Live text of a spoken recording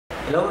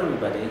Hello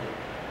everybody,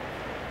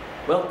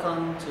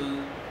 welcome to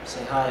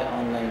Say Hi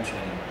Online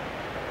Training.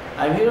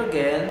 I'm here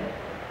again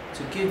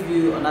to give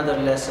you another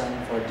lesson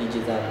for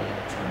digital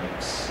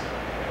electronics.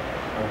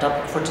 Our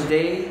topic for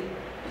today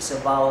is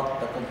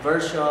about the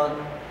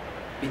conversion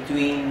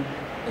between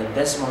the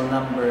decimal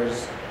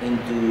numbers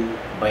into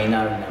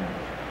binary number.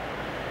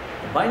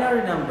 The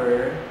binary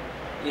number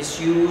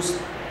is used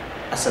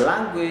as a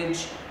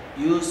language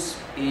used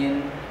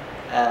in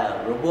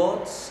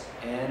robots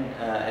and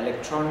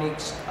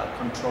electronics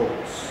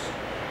controls.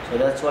 So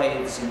that's why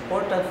it's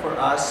important for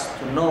us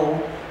to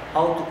know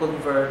how to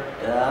convert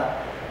the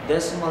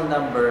decimal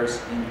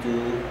numbers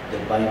into the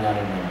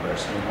binary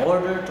numbers in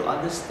order to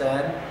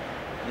understand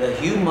the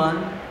human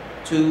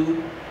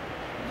to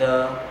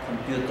the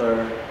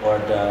computer or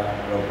the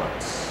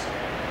robots.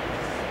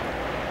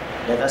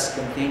 Let us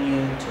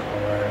continue to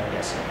our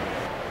lesson.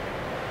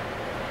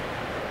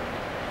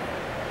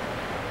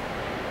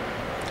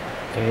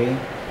 Okay,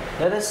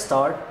 let us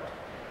start.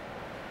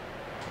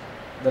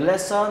 The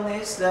lesson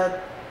is that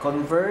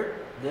convert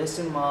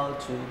decimal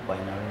to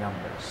binary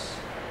numbers.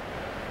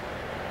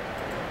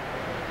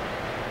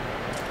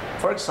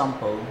 For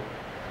example,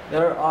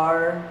 there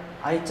are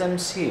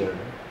items here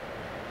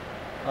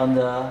on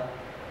the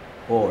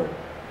board.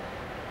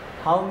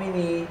 How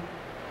many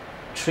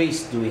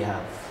trees do we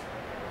have?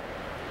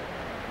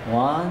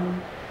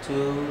 1,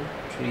 2,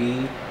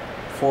 3,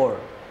 4.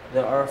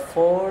 There are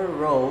 4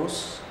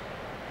 rows.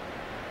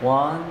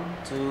 1,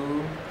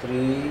 2,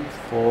 3,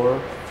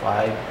 4,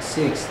 5,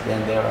 6.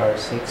 Then there are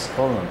 6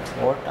 columns.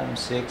 4 times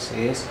 6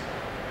 is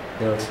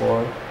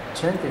therefore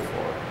 24.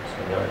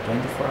 So there are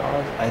 24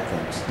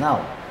 items.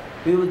 Now,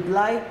 we would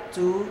like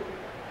to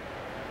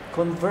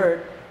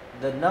convert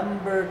the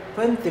number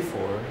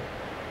 24.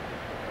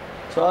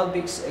 So I'll be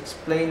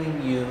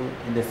explaining you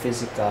in the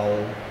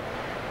physical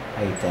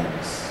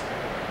items.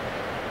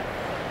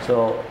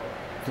 So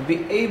to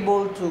be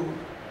able to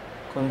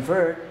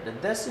convert the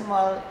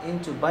decimal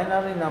into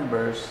binary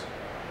numbers,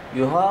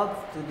 you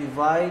have to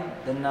divide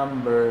the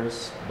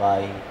numbers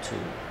by 2.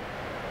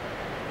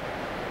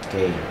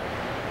 Okay.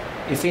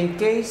 If in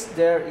case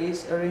there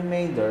is a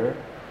remainder,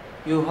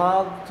 you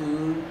have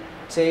to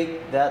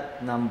take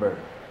that number.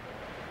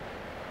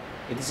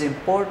 It is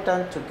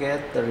important to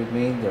get the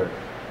remainder.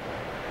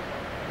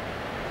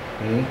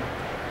 Okay.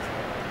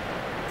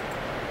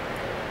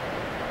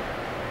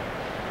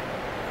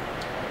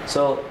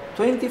 So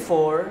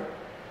 24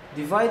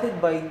 divided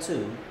by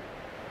 2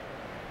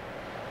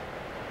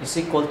 is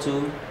equal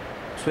to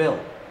 12,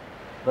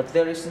 but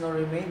there is no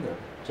remainder.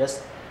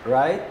 Just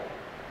write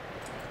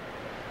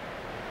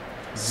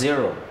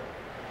 0.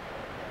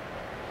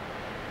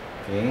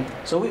 Okay,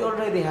 so we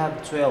already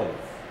have 12.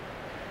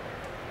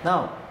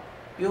 Now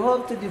you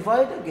have to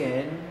divide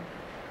again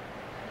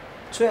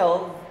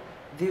 12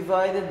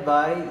 divided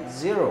by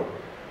 0.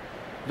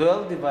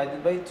 12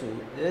 divided by 2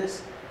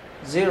 is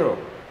 0,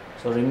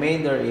 so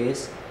remainder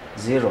is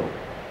 0.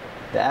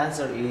 The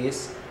answer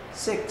is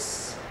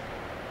 6.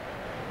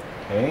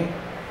 Okay,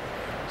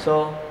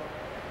 so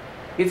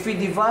if we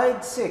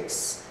divide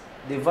 6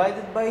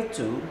 divided by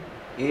 2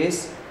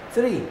 is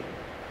 3,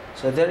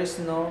 so there is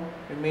no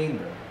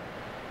remainder.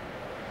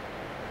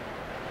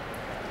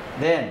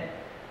 Then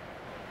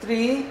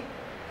 3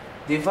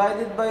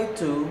 divided by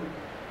 2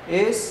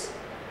 is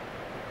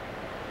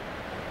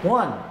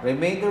 1,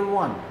 remainder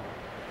 1.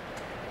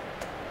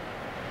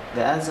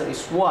 The answer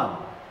is 1.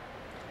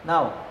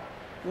 Now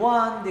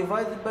 1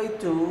 divided by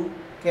 2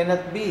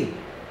 cannot be.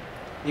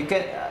 You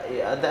can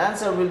the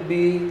answer will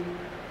be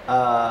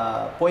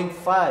 0.5,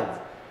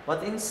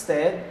 but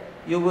instead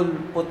you will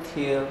put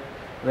here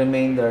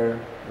remainder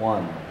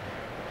 1.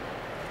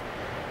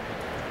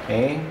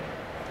 Okay,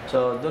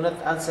 so do not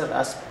answer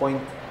as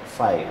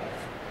 0.5.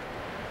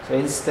 So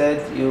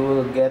instead you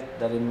will get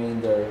the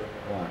remainder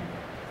 1.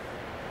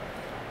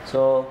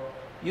 So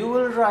you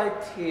will write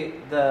here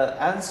the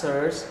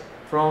answers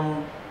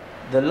from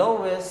the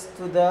lowest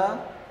to the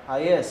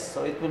highest.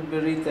 So it will be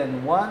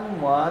written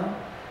 1 1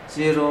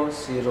 0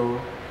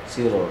 0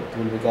 0. It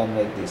will become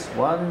like this: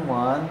 1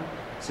 1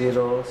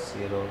 0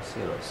 0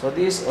 0. So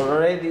this is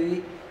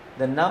already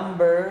the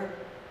number,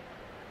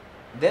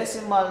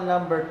 decimal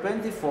number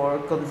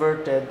 24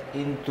 converted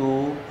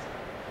into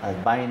a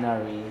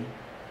binary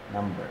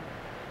number.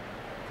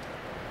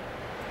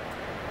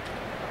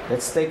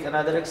 Let's take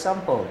another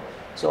example.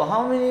 So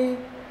how many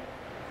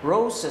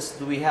roses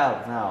do we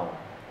have now?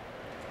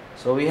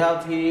 So we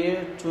have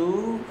here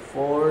 2,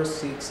 4,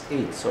 6,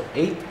 8. So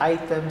 8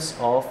 items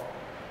of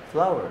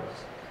flowers.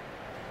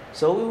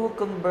 So we will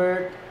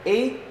convert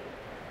 8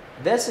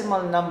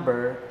 decimal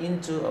number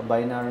into a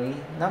binary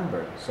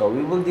number. So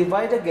we will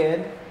divide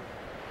again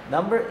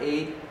number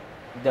 8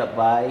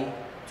 by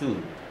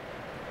 2.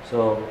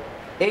 So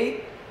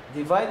 8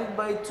 divided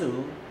by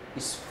 2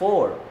 is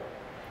 4.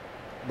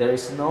 There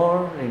is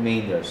no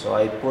remainder, so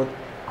I put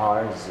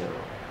R0.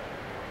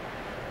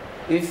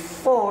 If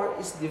 4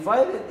 is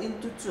divided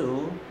into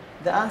 2,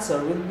 the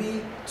answer will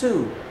be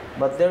 2,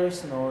 but there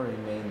is no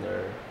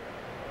remainder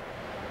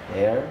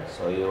there,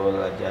 so you will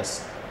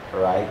just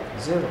write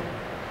 0.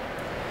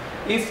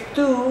 If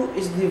 2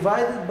 is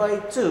divided by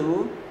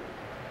 2,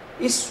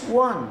 is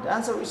 1. The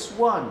answer is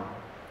 1.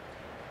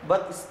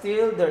 But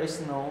still there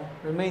is no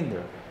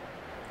remainder.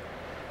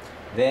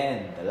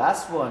 Then the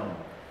last one.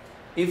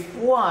 If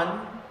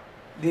 1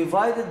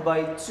 divided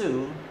by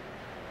 2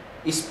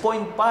 is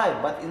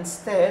 0.5, but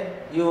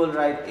instead you will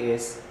write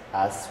is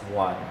as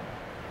 1.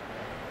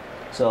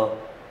 So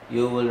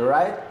you will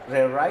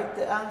rewrite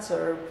the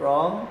answer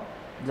from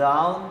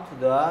down to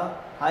the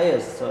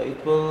highest. So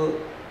it will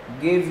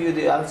give you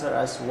the answer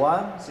as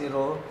 1,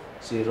 0,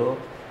 0,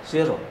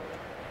 0.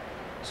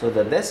 So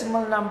the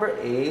decimal number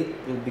 8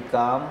 will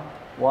become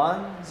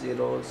 1,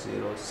 0,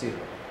 0, 0.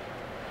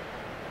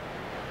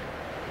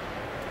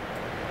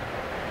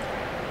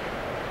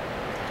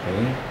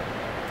 Okay.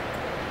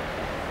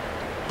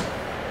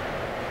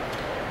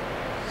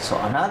 So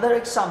another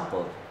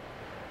example.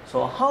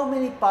 So how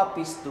many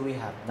puppies do we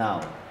have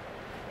now?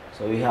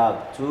 So we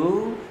have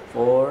 2,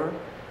 4,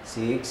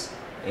 6,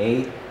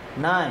 8,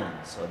 9.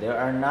 So there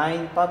are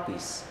 9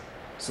 puppies.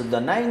 So the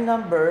 9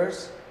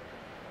 numbers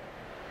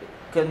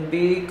can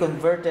be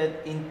converted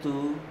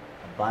into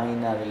a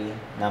binary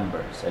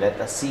number. So let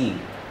us see.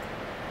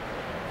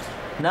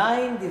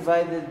 9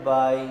 divided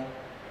by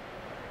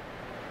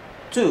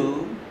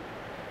 2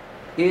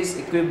 is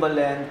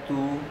equivalent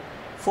to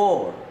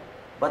 4.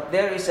 But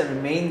there is a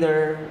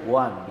remainder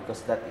 1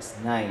 because that is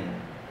 9.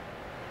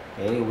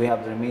 Okay, we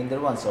have remainder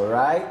 1. So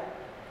write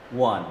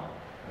 1.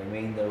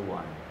 Remainder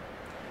 1.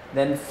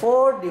 Then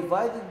 4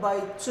 divided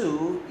by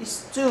 2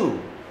 is 2.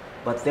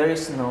 But there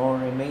is no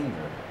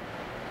remainder.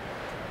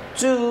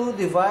 2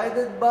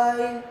 divided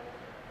by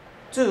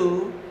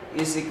 2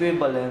 is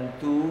equivalent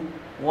to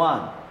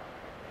 1.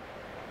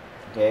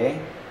 Okay?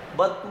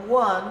 But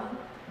 1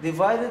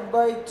 divided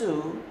by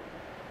 2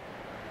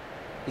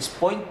 is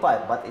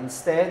 0.5, but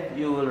instead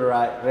you will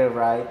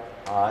rewrite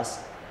as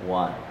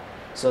 1.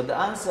 So the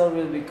answer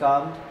will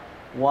become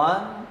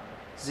 1,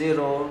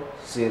 0,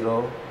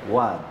 0,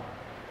 1.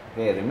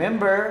 Okay,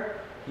 remember,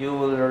 you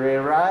will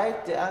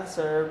rewrite the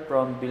answer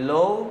from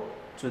below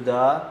to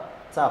the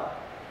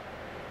top.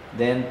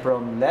 Then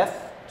from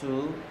left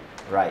to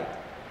right.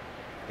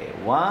 Okay,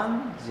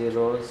 1,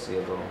 0,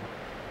 0,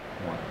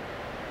 1.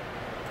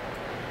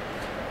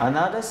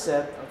 Another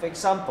set of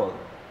example.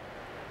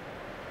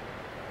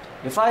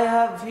 If I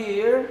have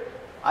here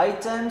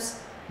items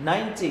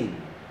 19,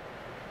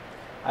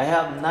 I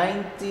have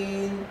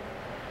 19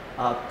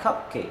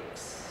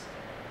 cupcakes.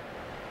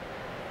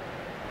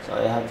 So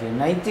I have here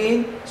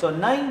 19. So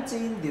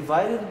 19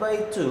 divided by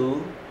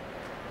 2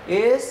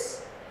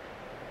 is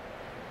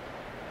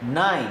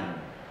 9.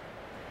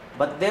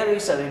 But there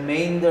is a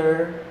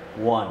remainder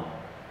 1.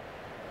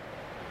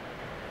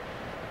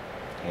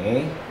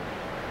 Okay.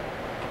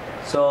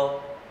 So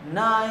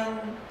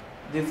 9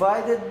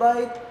 divided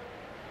by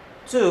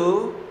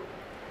 2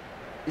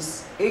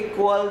 is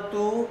equal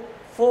to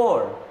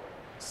 4.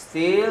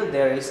 Still,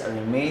 there is a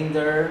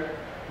remainder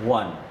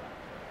 1.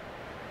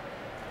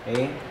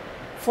 Okay?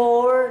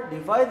 4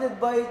 divided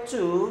by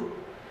 2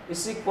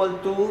 is equal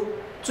to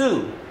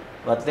 2.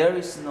 But there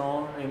is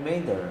no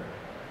remainder.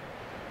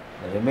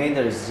 The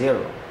remainder is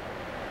 0.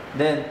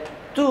 Then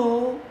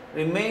 2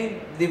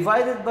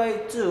 divided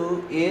by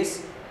 2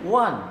 is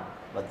 1.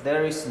 But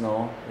there is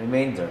no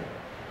remainder.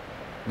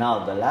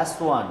 Now, the last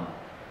one.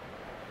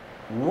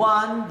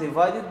 1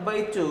 divided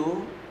by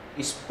 2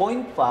 is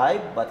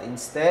 0.5, but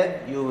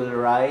instead you will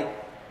write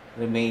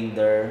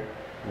remainder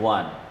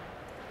 1.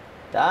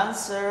 The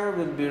answer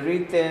will be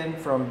written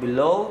from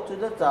below to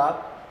the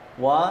top,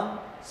 1,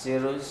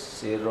 0,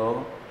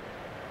 0,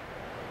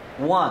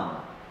 1.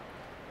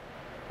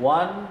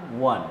 1,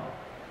 1.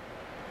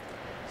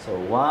 So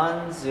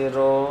 1,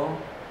 0,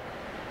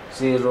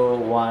 0,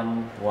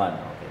 1, 1.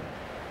 Okay.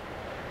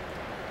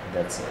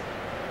 That's it.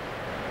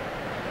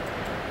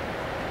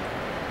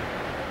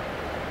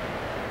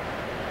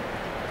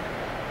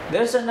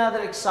 There's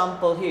another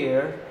example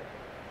here.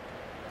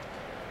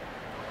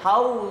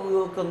 How we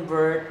will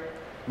convert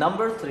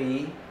number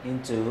 3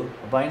 into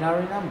a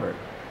binary number.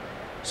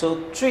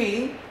 So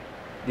 3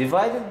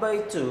 divided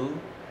by 2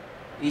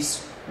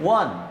 is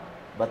 1,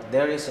 but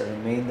there is a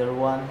remainder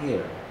 1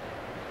 here.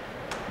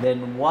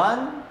 Then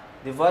 1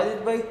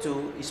 divided by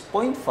 2 is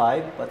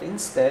 0.5, but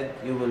instead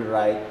you will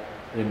write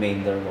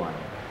remainder 1.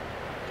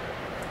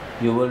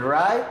 You will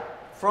write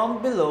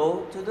from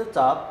below to the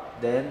top.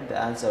 Then the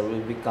answer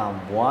will become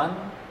 1,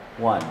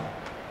 1.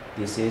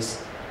 This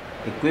is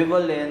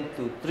equivalent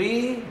to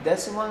 3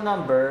 decimal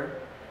number.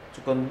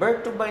 To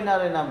convert to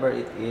binary number,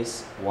 it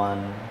is 1,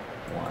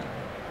 1.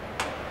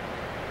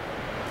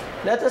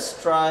 Let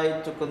us try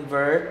to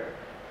convert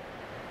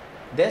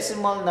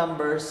decimal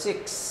number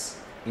 6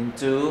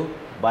 into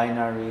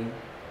binary.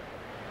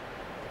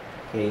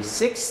 Okay,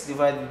 6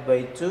 divided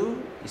by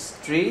 2 is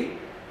 3.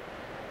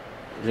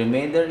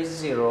 Remainder is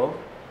 0.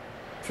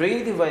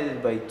 3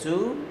 divided by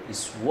 2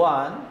 is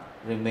 1,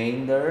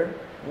 remainder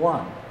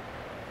 1.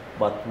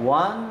 But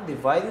 1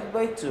 divided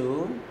by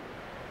 2,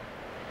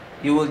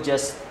 you will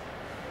just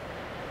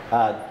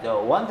The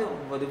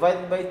 1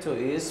 divided by 2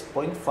 is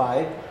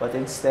 0.5, but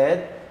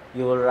instead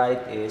you will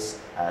write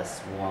is as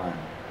 1.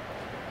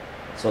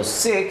 So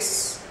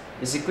 6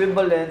 is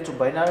equivalent to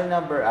binary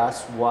number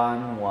as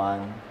 1,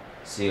 1,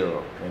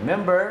 0.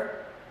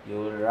 Remember, you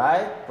will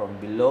write from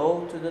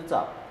below to the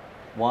top.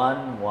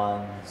 1,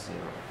 1, 0.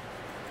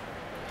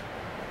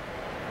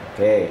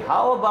 Okay,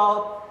 how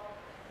about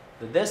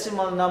the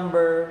decimal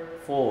number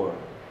 4?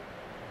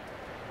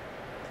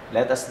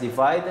 Let us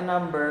divide the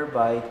number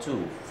by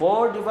 2.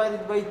 4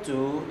 divided by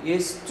 2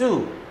 is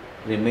 2.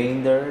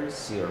 Remainder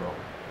 0.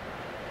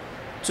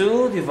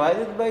 2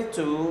 divided by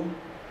 2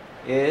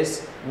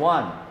 is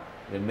 1.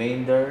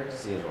 Remainder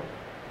 0.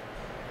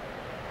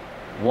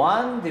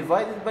 1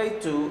 divided by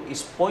 2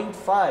 is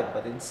 0.5,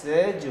 but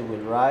instead you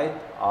will write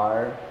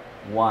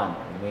R1,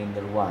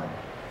 remainder 1.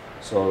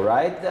 So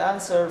write the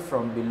answer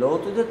from below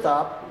to the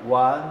top,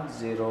 1,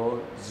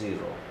 0, 0.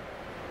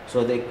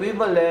 So the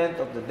equivalent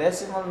of the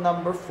decimal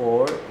number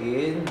 4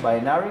 in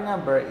binary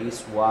number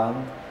is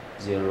 1,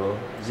 0,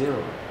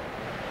 0.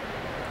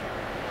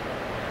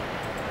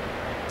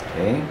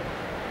 Okay.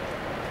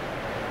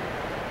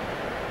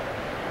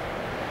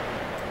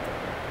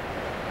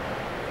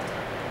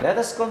 Let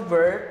us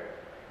convert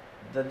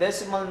the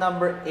decimal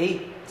number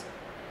 8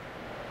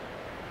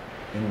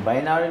 in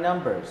binary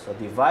number. So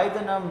divide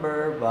the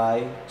number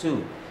by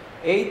 2.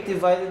 8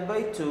 divided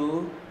by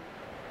 2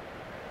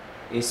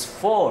 is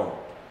 4.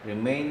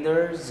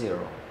 Remainder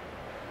 0.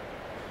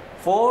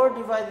 4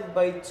 divided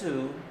by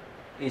 2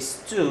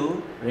 is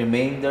 2.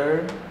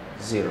 Remainder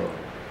 0.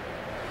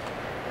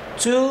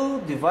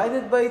 2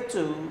 divided by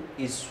 2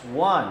 is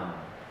 1.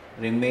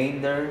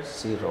 Remainder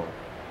 0.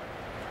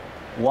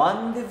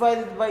 1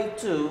 divided by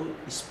 2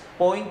 is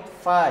 0.5,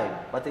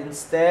 but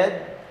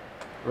instead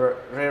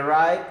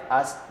rewrite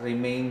as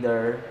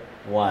remainder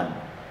 1.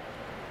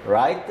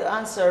 Write the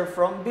answer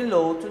from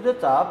below to the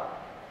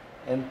top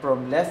and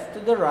from left to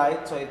the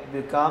right, so it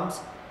becomes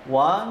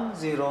 1,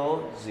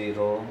 0,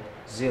 0,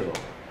 0.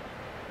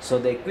 So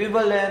the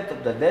equivalent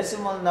of the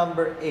decimal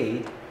number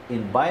 8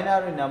 in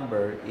binary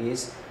number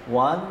is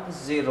 1,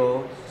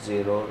 0,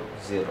 0,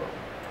 0.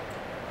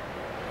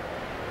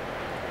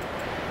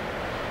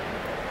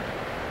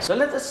 So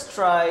let us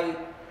try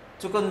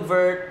to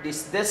convert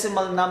this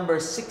decimal number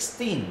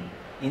 16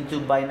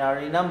 into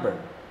binary number.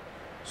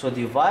 So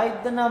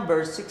divide the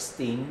number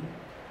 16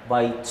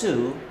 by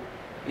 2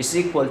 is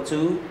equal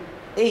to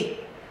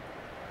 8.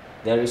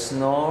 There is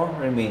no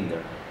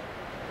remainder.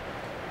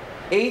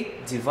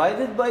 8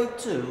 divided by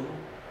 2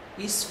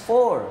 is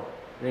 4.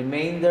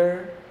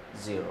 Remainder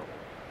 0.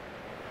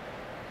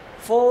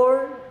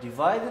 4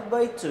 divided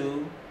by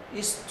 2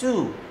 is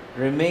 2.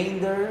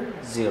 Remainder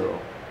 0.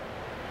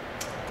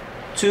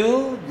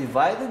 2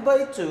 divided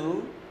by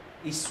 2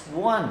 is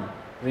 1,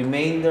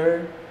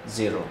 remainder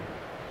 0.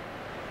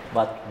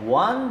 But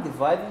 1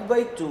 divided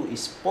by 2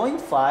 is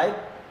 0.5,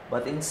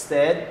 but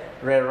instead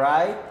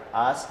rewrite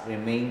as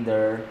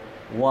remainder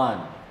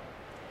 1.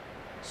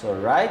 So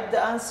write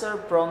the answer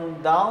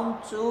from down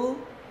to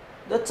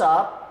the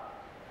top.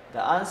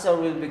 The answer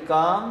will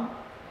become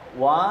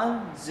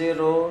 1,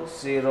 0,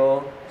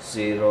 0,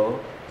 0,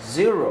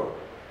 0.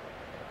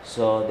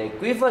 So the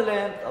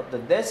equivalent of the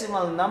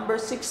decimal number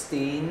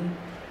 16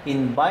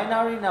 in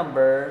binary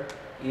number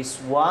is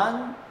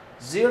 1,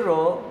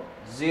 0,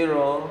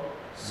 0,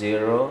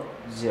 0,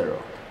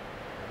 0.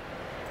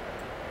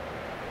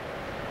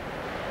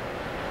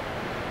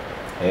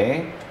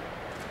 Okay?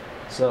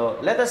 So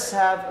let us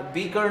have a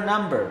bigger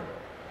number.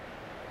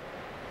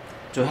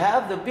 To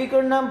have the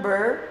bigger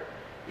number,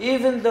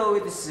 even though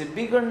it is a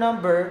bigger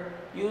number,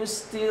 you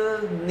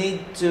still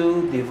need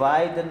to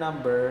divide the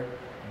number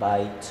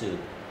by 2.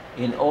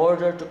 In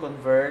order to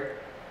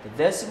convert the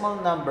decimal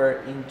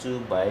number into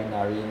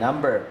binary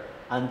number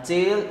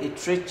until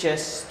it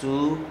reaches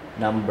to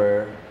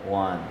number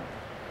 1.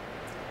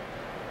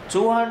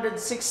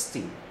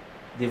 260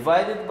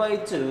 divided by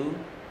 2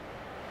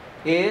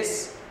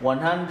 is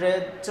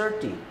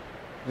 130,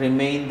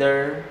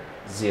 remainder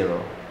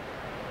 0.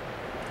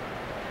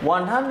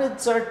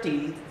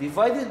 130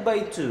 divided by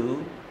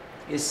 2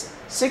 is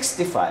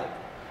 65,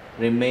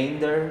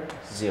 remainder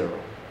 0.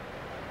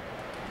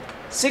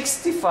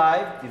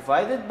 65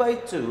 divided by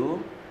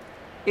 2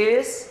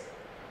 is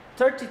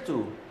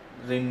 32,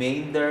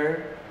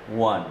 remainder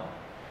 1.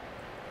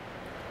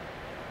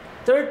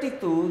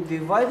 32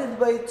 divided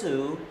by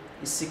 2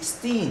 is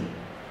 16,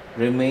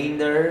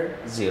 remainder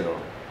 0.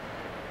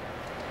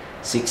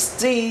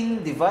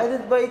 16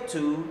 divided by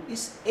 2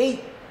 is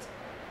 8,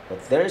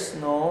 but there is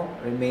no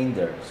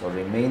remainder, so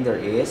remainder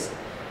is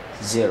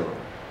 0.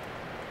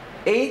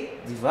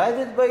 8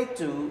 divided by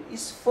 2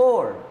 is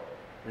 4,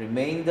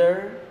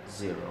 remainder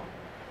 0.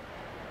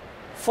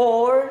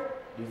 4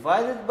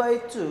 divided by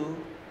 2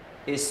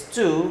 is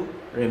 2,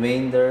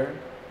 remainder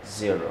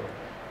 0.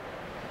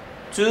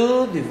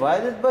 2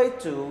 divided by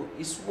 2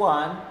 is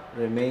 1,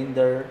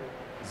 remainder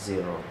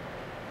 0.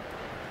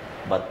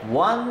 But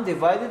 1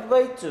 divided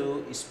by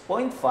 2 is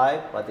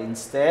 0.5, but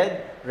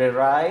instead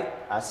rewrite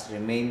as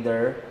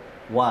remainder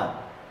 1.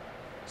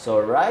 So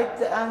write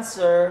the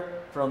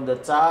answer from the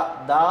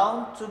top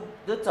down to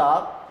the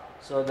top.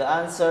 So the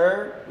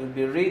answer will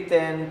be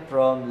written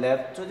from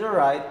left to the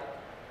right.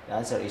 The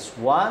answer is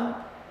 1,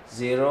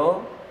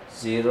 0,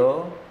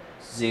 0,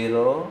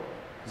 0,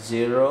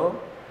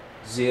 0,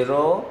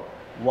 0,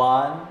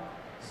 1,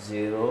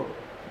 0,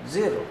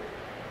 0.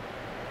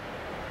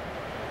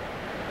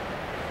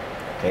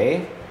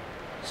 Okay,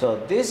 so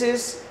this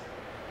is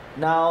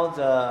now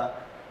the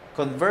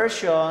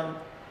conversion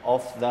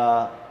of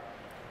the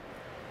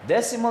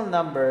decimal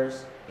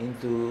numbers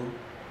into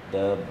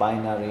the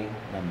binary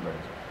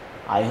numbers.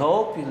 I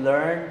hope you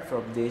learned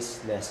from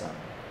this lesson.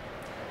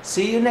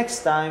 See you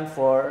next time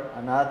for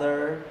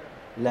another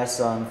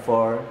lesson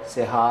for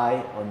Say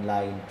Hi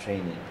Online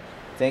Training.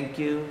 Thank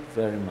you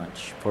very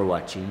much for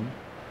watching.